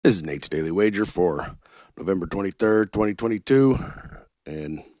This is Nate's Daily Wager for November 23rd, 2022.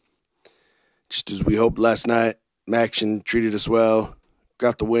 And just as we hoped last night, Maction treated us well,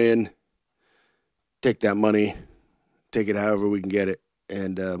 got the win. Take that money, take it however we can get it,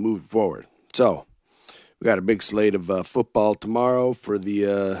 and move it forward. So, we got a big slate of football tomorrow for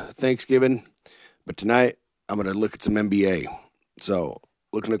the Thanksgiving. But tonight, I'm going to look at some NBA. So,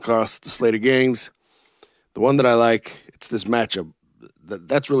 looking across the slate of games, the one that I like, it's this matchup.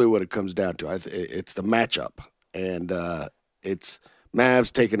 That's really what it comes down to. It's the matchup, and it's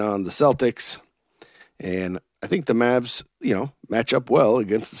Mavs taking on the Celtics, and I think the Mavs, match up well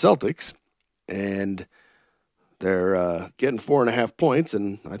against the Celtics, and they're getting 4.5 points,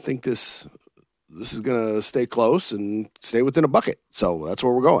 and I think this is gonna stay close and stay within a bucket. So that's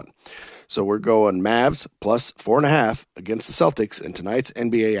where we're going. So we're going Mavs plus 4.5 against the Celtics in tonight's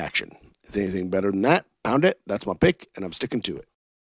NBA action. Is anything better than that? Pound it. That's my pick, and I'm sticking to it.